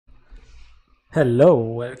Hello,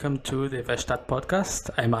 welcome to the Verstadt podcast.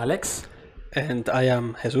 I'm Alex. And I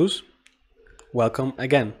am Jesus. Welcome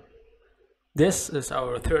again. This is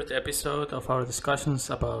our third episode of our discussions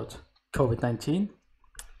about COVID 19.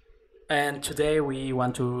 And today we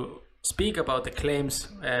want to speak about the claims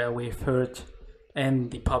we've heard in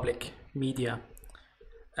the public media,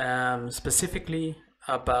 specifically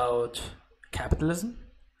about capitalism.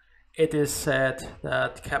 It is said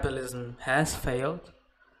that capitalism has failed,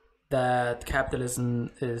 that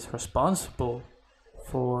capitalism is responsible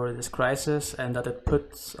for this crisis, and that it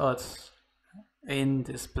puts us in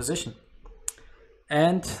this position,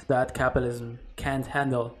 and that capitalism can't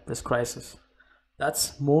handle this crisis.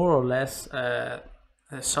 That's more or less a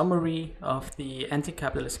summary of the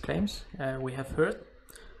anti-capitalist claims we have heard,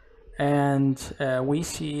 and we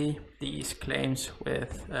see these claims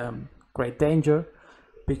with great danger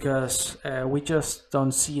because we just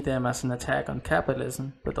don't see them as an attack on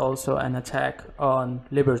capitalism, but also an attack on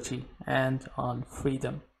liberty and on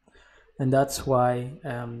freedom. And that's why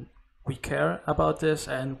we care about this,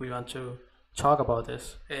 and we want to talk about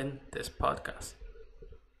this in this podcast.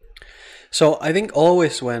 So I think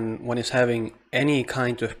always when one is having any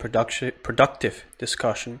kind of productive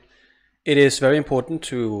discussion, it is very important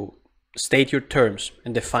to state your terms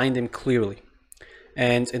and define them clearly.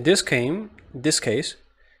 And in this case,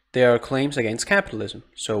 there are claims against capitalism.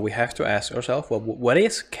 So we have to ask ourselves, well, what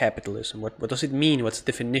is capitalism? What does it mean? What's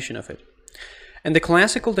the definition of it? And the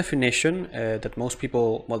classical definition that most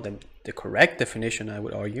people, well, the correct definition, I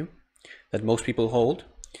would argue, that most people hold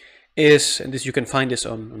is, and this you can find this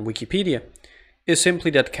on Wikipedia, is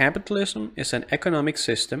simply that capitalism is an economic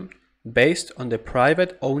system based on the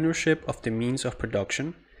private ownership of the means of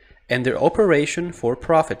production and their operation for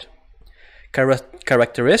profit.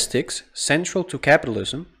 Characteristics central to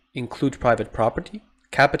capitalism include private property,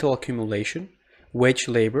 capital accumulation, wage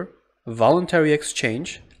labor, voluntary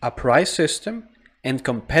exchange, a price system, and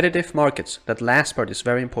competitive markets. That last part is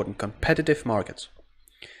very important, competitive markets.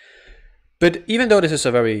 But even though this is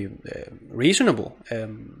a very reasonable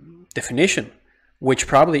definition, which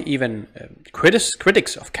probably even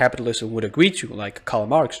critics of capitalism would agree to, like Karl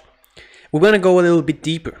Marx, we want to go a little bit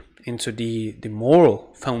deeper into the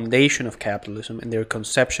moral foundation of capitalism and their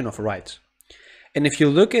conception of rights. And if you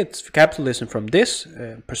look at capitalism from this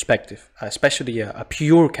perspective, especially a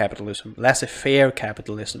pure capitalism, laissez-faire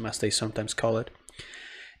capitalism, as they sometimes call it,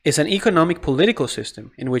 is an economic political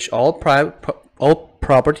system in which all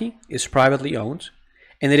property is privately owned,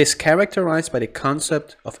 and it is characterized by the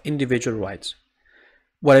concept of individual rights.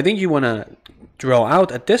 What I think you want to draw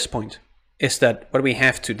out at this point is that what we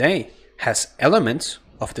have today has elements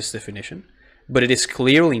of this definition, but it is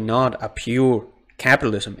clearly not a pure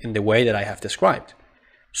capitalism in the way that I have described.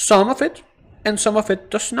 Some of it, and some of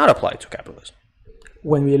it does not apply to capitalism.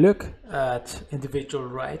 When we look at individual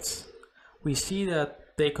rights, we see that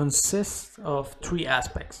they consist of three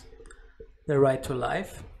aspects: the right to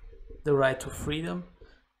life, the right to freedom,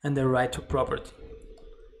 and the right to property.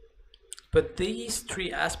 But these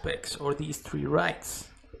three aspects, or these three rights,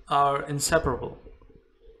 are inseparable.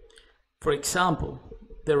 For example,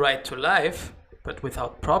 the right to life, but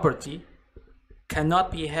without property,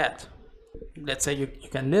 cannot be had. Let's say you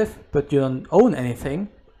can live, but you don't own anything.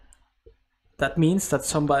 That means that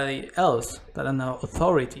somebody else, that another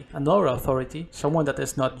authority, someone that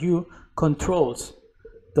is not you, controls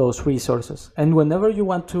those resources. And whenever you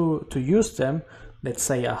want to use them, let's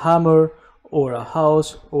say a hammer or a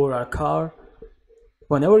house or a car,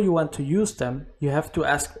 whenever you want to use them, you have to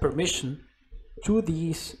ask permission to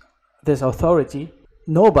this authority.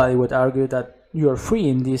 Nobody would argue that you are free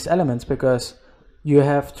in these elements because you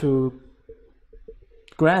have to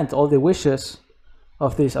grant all the wishes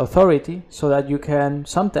of this authority so that you can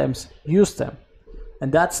sometimes use them.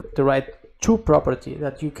 And that's the right to property,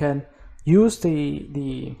 that you can use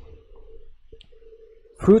the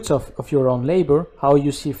fruits of your own labor how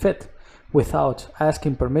you see fit without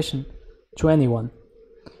asking permission to anyone.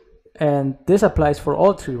 And this applies for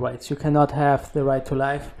all three rights. You cannot have the right to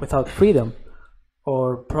life without freedom,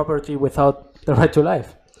 or property without the right to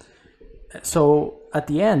life. So at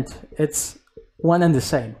the end, it's one and the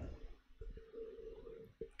same.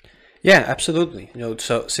 Yeah, absolutely.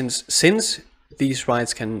 So since these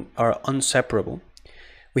rights are inseparable,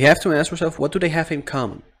 we have to ask ourselves, what do they have in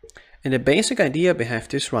common? And the basic idea behind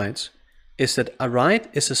these rights is that a right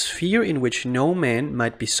is a sphere in which no man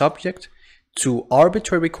might be subject to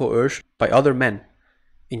arbitrary coercion by other men.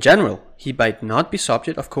 In general, he might not be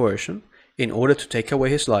subject of coercion in order to take away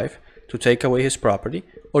his life, to take away his property,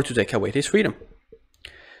 or to take away his freedom.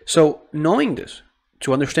 So knowing this,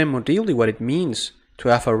 to understand more deeply what it means to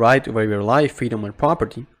have a right over your life, freedom, and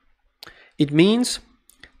property, It means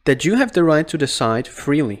that you have the right to decide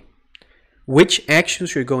freely which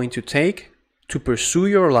actions you're going to take to pursue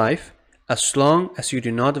your life as long as you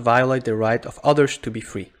do not violate the right of others to be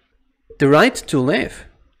free. The right to live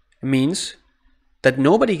means that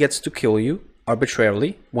nobody gets to kill you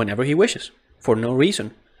arbitrarily whenever he wishes, for no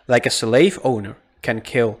reason, like a slave owner can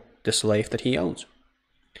kill the slave that he owns.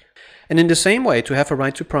 And in the same way, to have a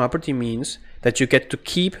right to property means that you get to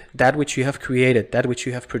keep that which you have created, that which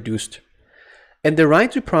you have produced. And the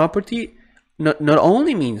right to property not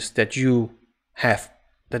only means that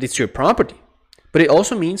that it's your property, but it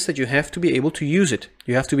also means that you have to be able to use it.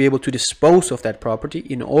 You have to be able to dispose of that property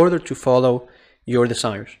in order to follow your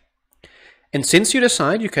desires. And since you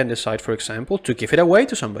can decide, for example, to give it away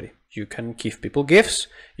to somebody. You can give people gifts,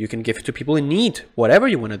 you can give it to people in need, whatever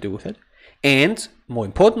you want to do with it. And more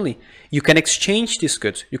importantly, you can exchange these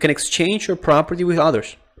goods. You can exchange your property with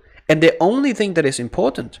others. And the only thing that is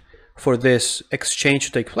important for this exchange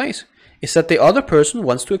to take place is that the other person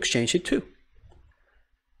wants to exchange it too.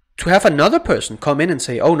 To have another person come in and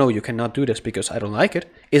say, oh no, you cannot do this because I don't like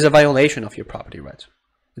it, is a violation of your property rights.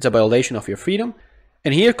 It's a violation of your freedom.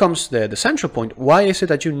 And here comes the central point. Why is it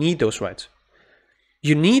that you need those rights?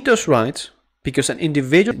 You need those rights because an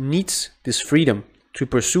individual needs this freedom to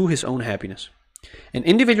pursue his own happiness. And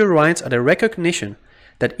individual rights are the recognition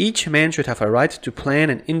that each man should have a right to plan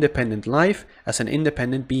an independent life as an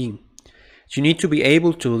independent being. You need to be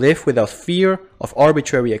able to live without fear of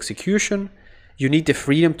arbitrary execution. You need the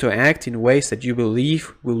freedom to act in ways that you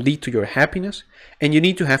believe will lead to your happiness. And you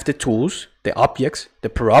need to have the tools, the objects, the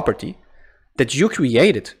property that you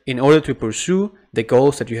created in order to pursue the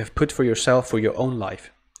goals that you have put for yourself for your own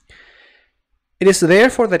life. It is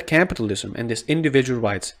therefore that capitalism and these individual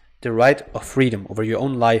rights, the right of freedom over your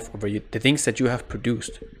own life, over the things that you have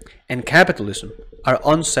produced, and capitalism are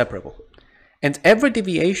inseparable. And every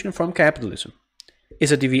deviation from capitalism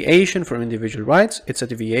is a deviation from individual rights, it's a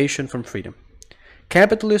deviation from freedom.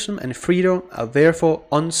 Capitalism and freedom are therefore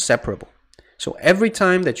inseparable. So every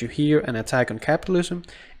time that you hear an attack on capitalism,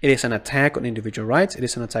 it is an attack on individual rights, it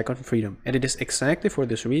is an attack on freedom. And it is exactly for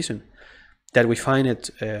this reason that we find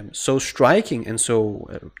it so striking and so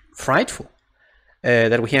frightful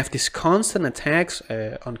that we have these constant attacks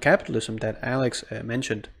on capitalism that Alex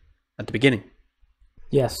mentioned at the beginning.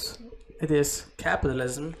 Yes, it is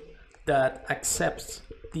capitalism that accepts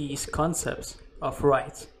these concepts of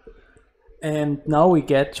rights. And now we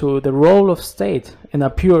get to the role of state in a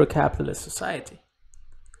pure capitalist society.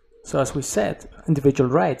 So as we said, individual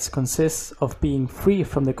rights consist of being free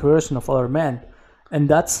from the coercion of other men. And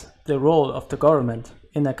that's the role of the government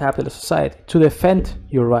in a capitalist society, to defend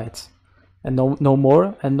your rights. And no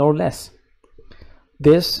more and no less.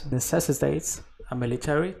 This necessitates a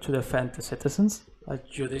military to defend the citizens, a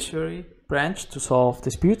judiciary branch to solve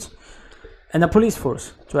disputes, and a police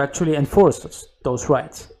force to actually enforce those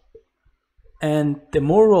rights. And the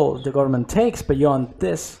more role the government takes beyond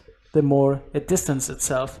this, the more it distances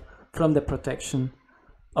itself from the protection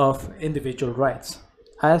of individual rights,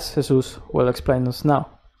 as Jesus will explain us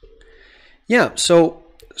now. Yeah, so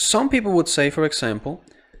some people would say, for example,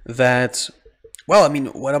 that, well, I mean,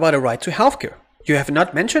 what about a right to healthcare? You have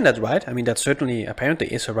not mentioned that right. I mean, that certainly apparently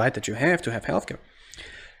is a right that you have to have healthcare.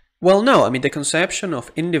 Well, no, I mean, the conception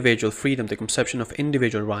of individual freedom, the conception of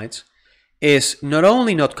individual rights is not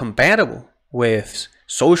only not compatible with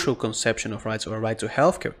social conception of rights or a right to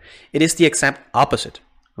healthcare, it is the exact opposite,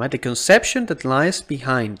 right? The conception that lies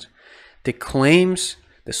behind the claims,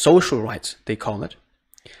 the social rights, they call it,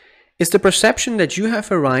 is the perception that you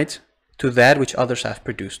have a right to that which others have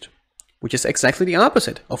produced, which is exactly the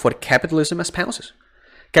opposite of what capitalism espouses.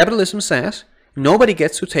 Capitalism says nobody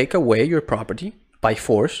gets to take away your property by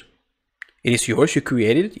force. It is yours, you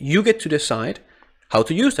created it, you get to decide how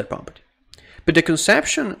to use that property. But the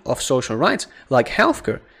conception of social rights, like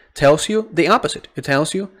healthcare, tells you the opposite. It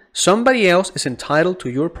tells you somebody else is entitled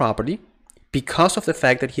to your property because of the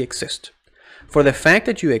fact that he exists. For the fact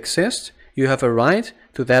that you exist, you have a right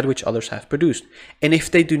to that which others have produced. And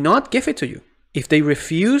if they do not give it to you, if they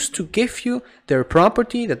refuse to give you their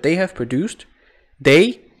property that they have produced,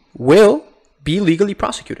 they will be legally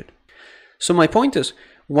prosecuted. So my point is,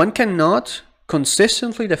 one cannot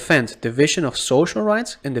consistently defend the vision of social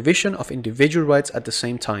rights and the vision of individual rights at the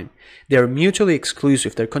same time. They are mutually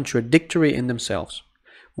exclusive, they're contradictory in themselves.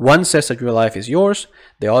 One says that your life is yours,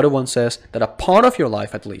 the other one says that a part of your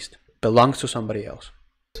life at least belongs to somebody else.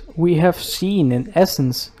 We have seen in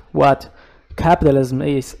essence what capitalism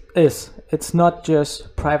is. It's not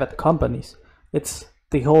just private companies, it's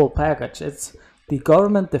the whole package. It's the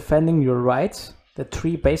government defending your rights, the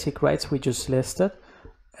three basic rights we just listed,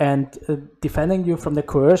 and defending you from the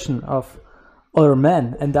coercion of other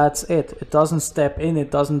men, and that's it. It doesn't step in,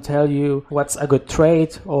 it doesn't tell you what's a good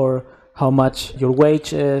trade or how much your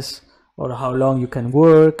wage is or how long you can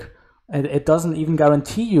work, and it doesn't even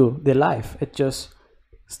guarantee you the life. It just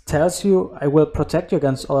tells you, I will protect you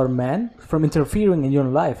against other men from interfering in your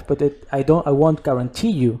life, but I won't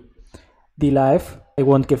guarantee you the life. I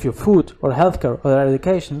won't give you food or healthcare or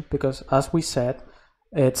education, because as we said,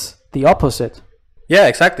 it's the opposite. Yeah,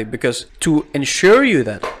 exactly. Because to ensure you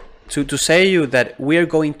that, to say you that we are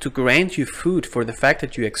going to grant you food for the fact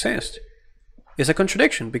that you exist, is a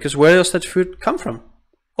contradiction. Because where does that food come from?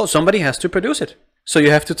 Well, somebody has to produce it. So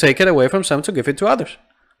you have to take it away from some to give it to others.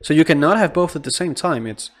 So you cannot have both at the same time.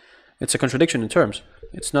 It's a contradiction in terms.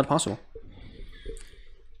 It's not possible.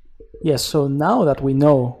 Yes, so now that we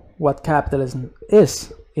know what capitalism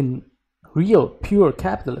is in real, pure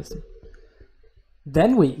capitalism,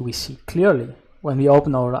 then we see clearly, when we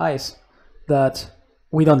open our eyes, that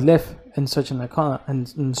we don't live in such an economy,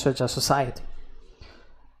 in such a society.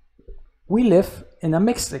 We live in a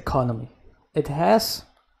mixed economy. It has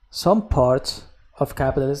some parts of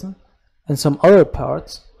capitalism and some other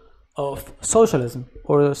parts of socialism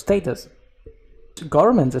or statism.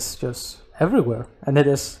 Government is just everywhere, and it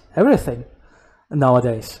is everything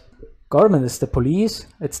nowadays. Government is the police,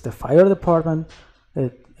 it's the fire department,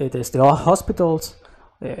 it is the hospitals,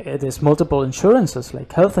 it is multiple insurances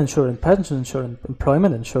like health insurance, pension insurance,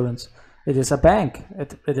 employment insurance. It is a bank,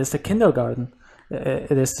 it is the kindergarten,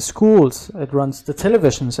 it is the schools, it runs the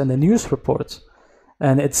televisions and the news reports.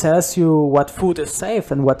 And it tells you what food is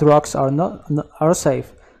safe and what drugs are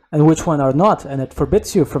safe and which one are not, and it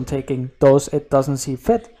forbids you from taking those it doesn't see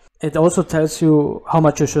fit. It also tells you how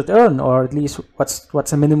much you should earn, or at least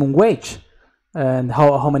what's a minimum wage, and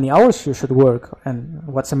how many hours you should work, and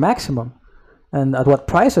what's a maximum, and at what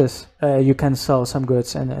prices you can sell some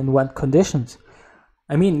goods, and in what conditions.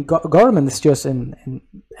 I mean, government is just in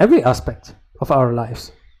every aspect of our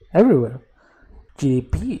lives, everywhere.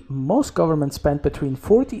 GDP, most governments spend between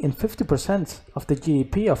 40 and 50% of the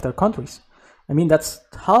GDP of their countries. I mean, that's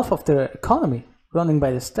half of their economy running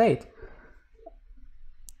by the state.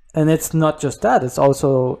 And it's not just that, it's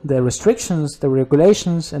also the restrictions, the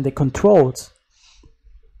regulations, and the controls,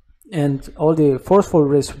 and all the forceful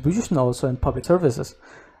redistribution also in public services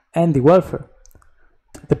and the welfare.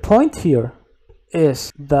 The point here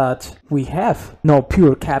is that we have no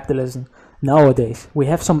pure capitalism nowadays. We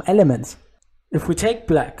have some elements. If we take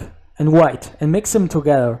black and white and mix them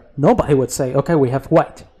together, nobody would say, okay, we have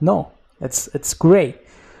white. No, it's gray.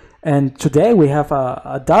 And today we have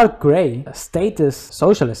a dark gray, a statist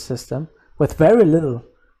socialist system with very little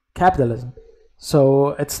capitalism. So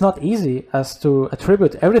it's not easy as to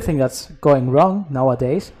attribute everything that's going wrong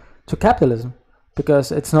nowadays to capitalism,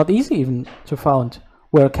 because it's not easy even to find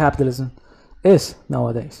where capitalism is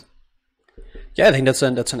nowadays. Yeah, I think that's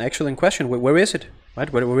an excellent question. Where is it?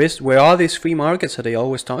 Right? Where are these free markets that they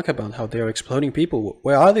always talk about, how they are exploiting people?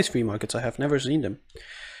 Where are these free markets? I have never seen them.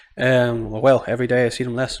 Well, every day I see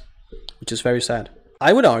them less, which is very sad.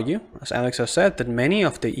 I would argue, as Alex has said, that many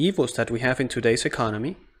of the evils that we have in today's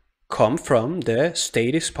economy come from the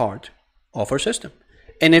statist part of our system.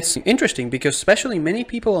 And it's interesting because especially many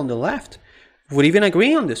people on the left would even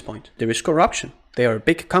agree on this point. There is corruption. There are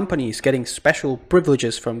big companies getting special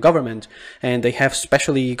privileges from government, and they have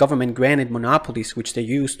specially government-granted monopolies which they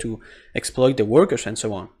use to exploit the workers and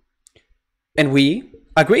so on. And we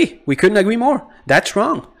agree. We couldn't agree more. That's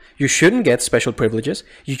wrong. You shouldn't get special privileges.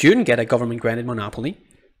 You shouldn't get a government-granted monopoly.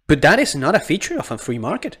 But that is not a feature of a free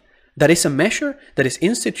market. That is a measure that is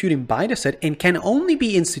instituted by the state and can only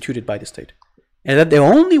be instituted by the state. And that the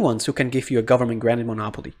only ones who can give you a government-granted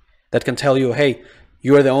monopoly, that can tell you, hey,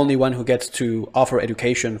 you are the only one who gets to offer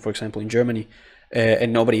education, for example, in Germany,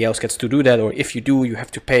 and nobody else gets to do that. Or if you do, you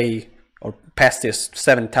have to pay or pass this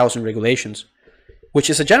 7,000 regulations, which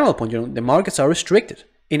is a general point. You know, the markets are restricted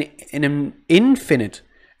in an infinite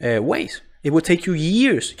ways. It would take you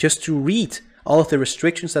years just to read all of the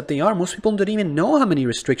restrictions that they are. Most people don't even know how many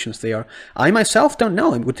restrictions they are. I myself don't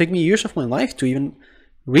know. It would take me years of my life to even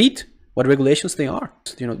read what regulations they are.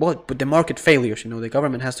 You know, well, but the market failures, you know, the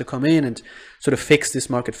government has to come in and sort of fix these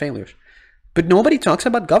market failures. But nobody talks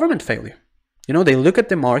about government failure. You know, they look at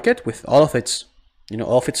the market with all of its, you know,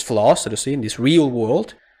 all of its flaws, so to say, in this real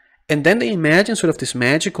world. And then they imagine sort of this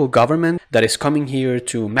magical government that is coming here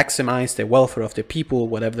to maximize the welfare of the people,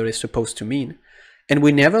 whatever that is supposed to mean. And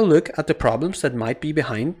we never look at the problems that might be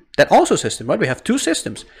behind that also system, right? We have two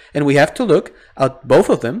systems, and we have to look at both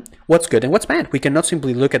of them, what's good and what's bad. We cannot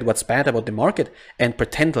simply look at what's bad about the market and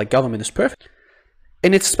pretend like government is perfect.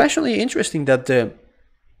 And it's especially interesting that the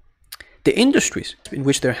industries in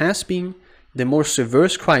which there has been, the more severe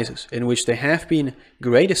crises in which there have been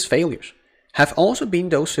greatest failures have also been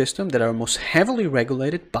those systems that are most heavily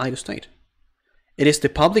regulated by the state. It is the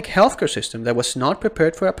public healthcare system that was not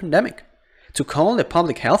prepared for a pandemic. To call the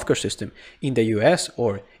public healthcare system in the US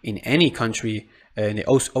or in any country, in the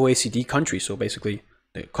OECD countries, so basically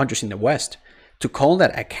the countries in the West, to call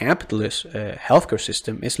that a capitalist healthcare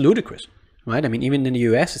system is ludicrous, right? I mean, even in the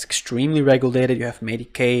US, it's extremely regulated. You have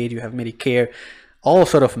Medicaid, you have Medicare, all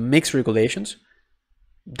sort of mixed regulations.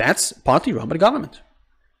 That's partly run by the government.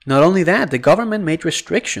 Not only that, the government made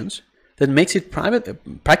restrictions that makes it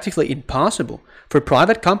practically impossible for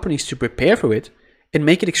private companies to prepare for it and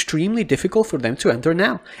make it extremely difficult for them to enter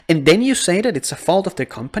now. And then you say that it's a fault of the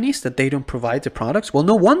companies that they don't provide the products? Well,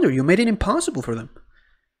 no wonder, you made it impossible for them.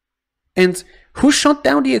 And who shut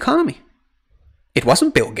down the economy? It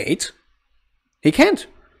wasn't Bill Gates. He can't.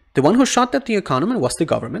 The one who shut down the economy was the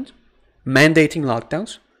government, mandating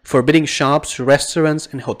lockdowns, forbidding shops, restaurants,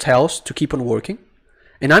 and hotels to keep on working.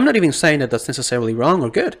 And I'm not even saying that that's necessarily wrong or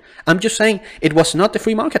good. I'm just saying it was not the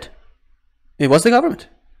free market. It was the government.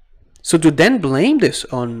 So to then blame this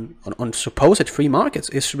on supposed free markets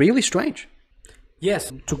is really strange.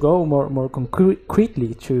 Yes, to go more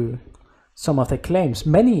concretely to some of the claims,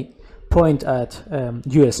 many point at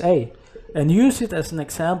USA and use it as an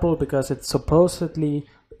example because it's supposedly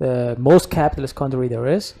the most capitalist country there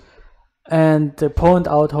is, and they point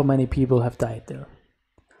out how many people have died there.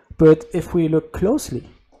 But if we look closely,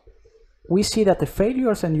 we see that the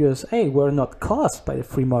failures in USA were not caused by the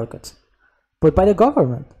free markets, but by the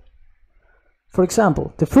government. For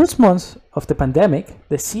example, the first months of the pandemic,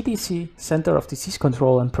 the CDC, Center of Disease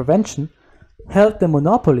Control and Prevention, held the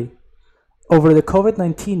monopoly over the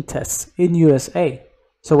COVID-19 tests in USA.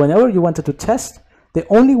 So whenever you wanted to test, the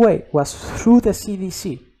only way was through the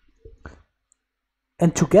CDC.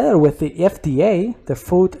 And together with the FDA, the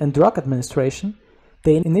Food and Drug Administration,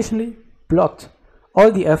 they initially blocked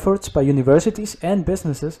all the efforts by universities and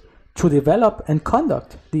businesses to develop and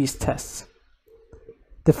conduct these tests.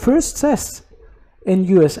 The first tests in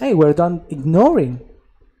USA were done ignoring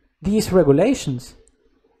these regulations.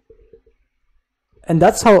 And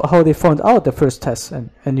that's how they found out the first tests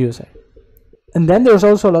in USA. And then there's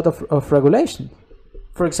also a lot of regulation.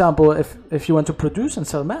 For example, if you want to produce and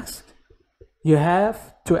sell masks, you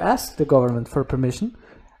have to ask the government for permission,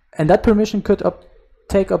 and that permission could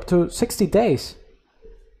take up to 60 days,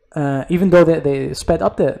 even though they sped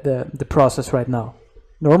up the process right now.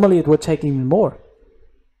 Normally it would take even more.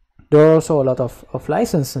 There are also a lot of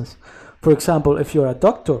licenses. For example, if you're a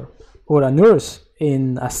doctor or a nurse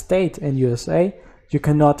in a state in USA, you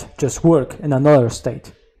cannot just work in another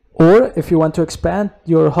state. Or if you want to expand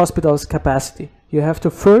your hospital's capacity, you have to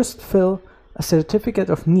first fill a certificate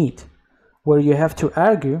of need, where you have to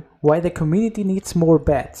argue why the community needs more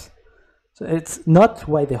beds. So it's not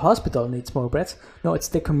why the hospital needs more beds, no, it's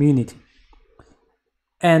the community.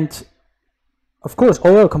 And of course,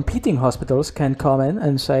 all competing hospitals can come in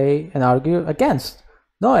and say and argue against.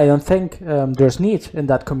 No, I don't think there's need in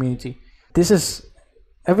that community. This is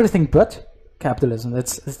everything but capitalism.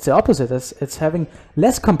 It's the opposite. It's having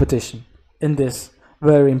less competition in this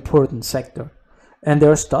very important sector. And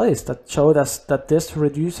there are studies that show us that this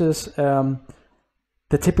reduces the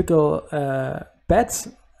typical beds,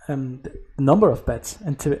 the number of beds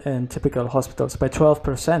in typical hospitals by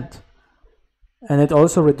 12%. And it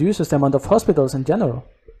also reduces the amount of hospitals in general.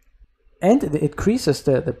 And it increases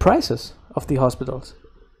the prices of the hospitals,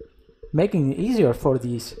 making it easier for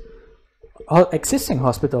these existing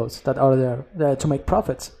hospitals that are there to make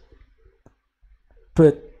profits.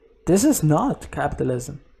 But this is not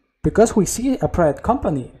capitalism. Because we see a private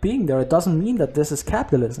company being there, it doesn't mean that this is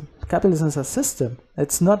capitalism. Capitalism is a system.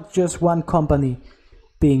 It's not just one company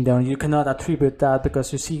being there. You cannot attribute that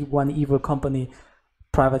because you see one evil company,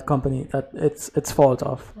 private company, that it's fault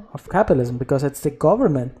of capitalism, because it's the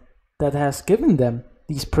government that has given them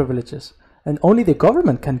these privileges, and only the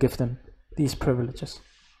government can give them these privileges.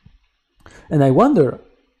 And I wonder,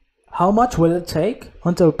 how much will it take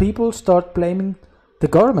until people start blaming the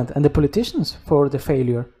government and the politicians for the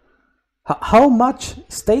failure? How much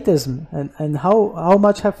statism and how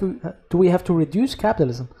much do we have to reduce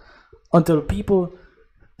capitalism until people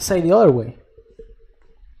say the other way?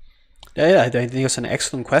 Yeah, I think it's an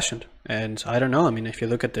excellent question. And I don't know, I mean, if you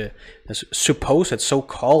look at the supposed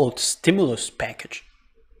so-called stimulus package,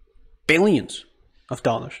 billions of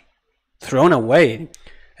dollars thrown away.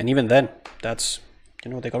 And even then, that's,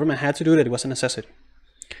 the government had to do that. It was a necessity.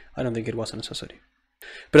 I don't think it was a necessity.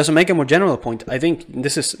 But as I make a more general point, I think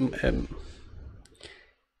this is,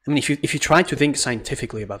 I mean, if you try to think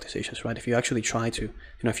scientifically about these issues, right? If you actually try to,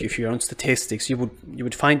 if you're on statistics, you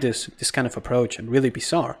would find this kind of approach really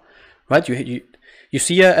bizarre, right? You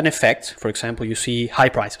see an effect. For example, you see high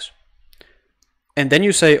prices, and then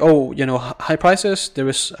you say, oh, high prices. There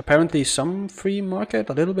is apparently some free market,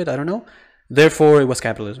 a little bit. I don't know. Therefore, it was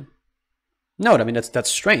capitalism. No, I mean that's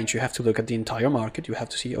strange. You have to look at the entire market. You have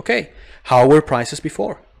to see, okay, how were prices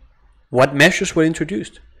before? What measures were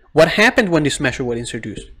introduced? What happened when this measure was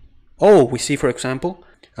introduced? Oh, we see, for example,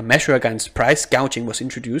 a measure against price gouging was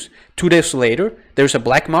introduced. 2 days later, there's a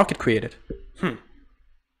black market created.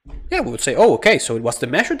 Yeah, we would say, oh, okay, so it was the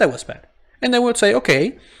measure that was bad. And then we would say,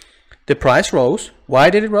 okay, the price rose. Why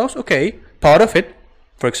did it rose? Okay, part of it,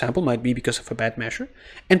 for example, might be because of a bad measure.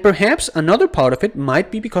 And perhaps another part of it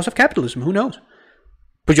might be because of capitalism. Who knows?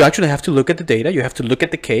 But you actually have to look at the data. You have to look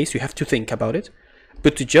at the case. You have to think about it.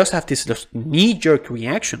 But to just have this knee-jerk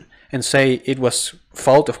reaction and say it was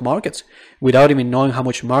fault of markets without even knowing how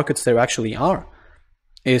much markets there actually are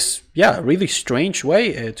is, a really strange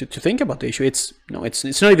way to think about the issue. It's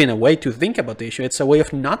not even a way to think about the issue. It's a way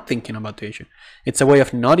of not thinking about the issue. It's a way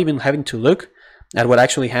of not even having to look at what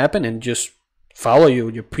actually happened and just follow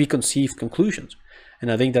your preconceived conclusions.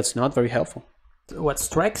 And I think that's not very helpful. What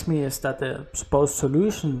strikes me is that the supposed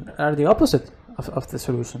solution are the opposite of the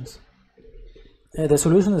solutions. The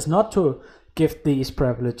solution is not to give these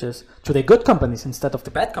privileges to the good companies instead of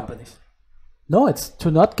the bad companies. No, it's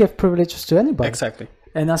to not give privileges to anybody. Exactly.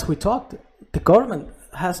 And as we talked, the government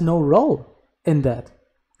has no role in that.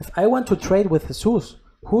 If I want to trade with Jesus,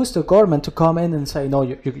 who is the government to come in and say, no,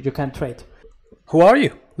 you can't trade? Who are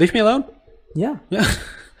you? Leave me alone? Yeah.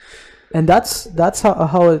 And that's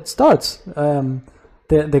how it starts.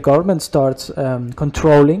 The government starts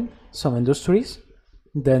controlling some industries.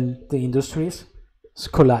 Then the industries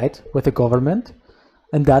collide with the government,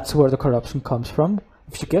 and that's where the corruption comes from.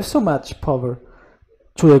 If you give so much power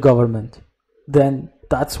to the government, then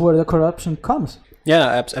that's where the corruption comes.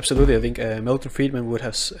 Yeah, absolutely. I think Milton Friedman would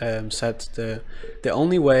have said the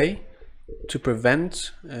only way to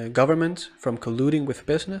prevent government from colluding with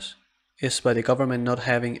business is by the government not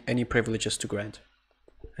having any privileges to grant,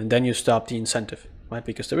 and then you stop the incentive, right?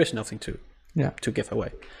 Because there is nothing to give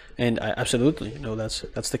away. And I absolutely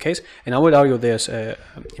that's the case. And I would argue there's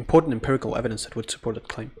important empirical evidence that would support that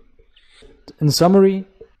claim. In summary,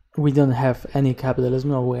 we don't have any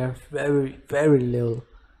capitalism, or we have very, very little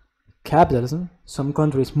capitalism. Some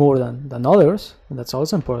countries more than others, and that's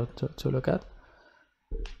also important to look at.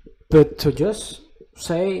 But to just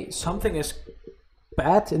say something is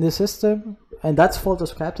bad in the system, and that's fault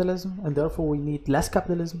of capitalism, and therefore we need less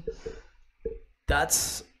capitalism,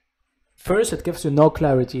 that's... First, it gives you no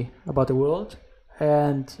clarity about the world,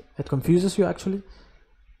 and it confuses you actually,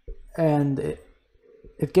 and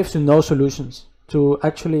it gives you no solutions to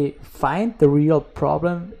actually find the real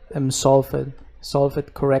problem and solve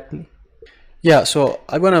it correctly. Yeah, so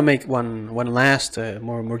I want to make one last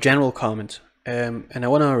more general comment, and I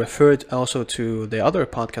want to refer it also to the other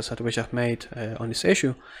podcasts which I've made on this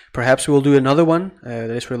issue. Perhaps we'll do another one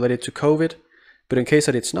that is related to COVID. But in case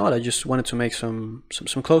that it's not, I just wanted to make some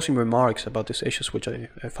closing remarks about these issues, which I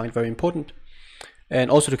find very important,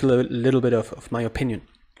 and also to give a little bit of my opinion.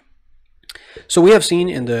 So we have seen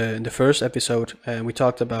in the first episode, we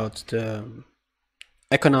talked about the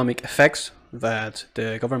economic effects that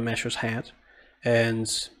the government measures had,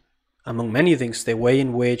 and among many things, the way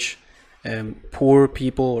in which poor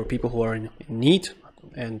people or people who are in need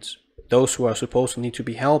and those who are supposed to need to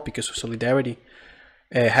be helped because of solidarity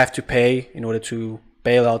have to pay in order to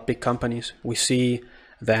bail out big companies. We see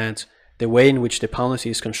that the way in which the policy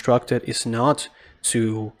is constructed is not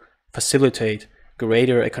to facilitate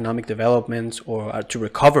greater economic development or to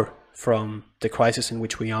recover from the crisis in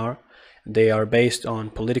which we are. They are based on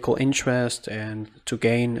political interest and to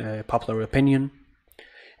gain popular opinion.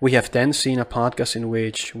 We have then seen a podcast in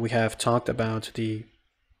which we have talked about the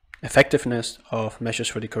effectiveness of measures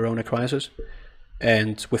for the corona crisis,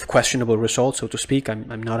 and with questionable results, so to speak.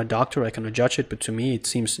 I'm not a doctor, I cannot judge it, but to me it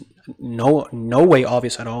seems no way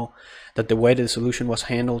obvious at all that the way the solution was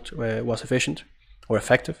handled was efficient or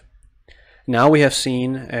effective. Now we have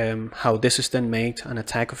seen how this is then made an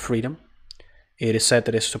attack of freedom. It is said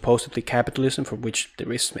that it's supposedly capitalism, for which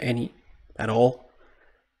there isn't any at all,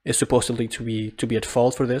 is supposedly to be at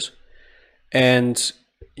fault for this. And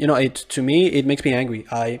to me it makes me angry.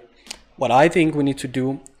 What I think we need to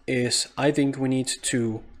do is I think we need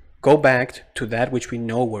to go back to that which we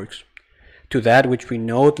know works, to that which we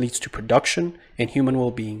know leads to production and human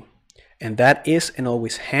well-being. And that is and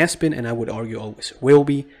always has been, and I would argue always will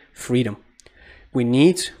be, freedom. We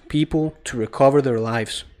need people to recover their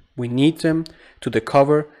lives. We need them to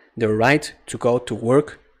cover their right to go to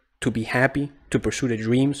work, to be happy, to pursue their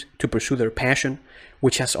dreams, to pursue their passion,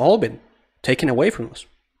 which has all been taken away from us.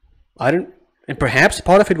 And perhaps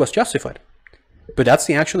part of it was justified, but that's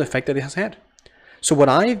the actual effect that it has had. So what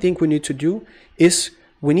I think we need to do is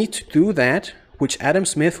we need to do that which Adam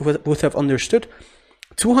Smith would have understood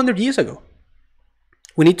 200 years ago.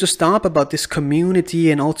 We need to stop about this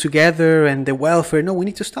community and all together and the welfare. No, we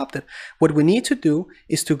need to stop that. What we need to do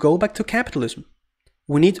is to go back to capitalism.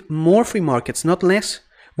 We need more free markets, not less.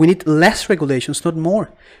 We need less regulations, not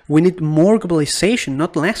more. We need more globalization,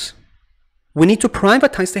 not less. We need to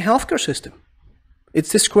privatize the healthcare system. It's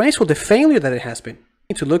disgraceful, the failure that it has been.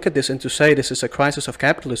 To look at this and to say this is a crisis of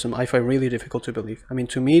capitalism, I find really difficult to believe. I mean,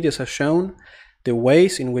 to me, this has shown the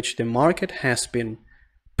ways in which the market has been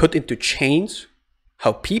put into chains,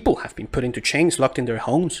 how people have been put into chains, locked in their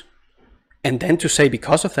homes. And then to say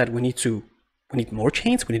because of that, we need more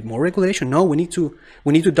chains, we need more regulation. No, we need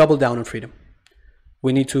to double down on freedom.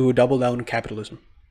 We need to double down on capitalism.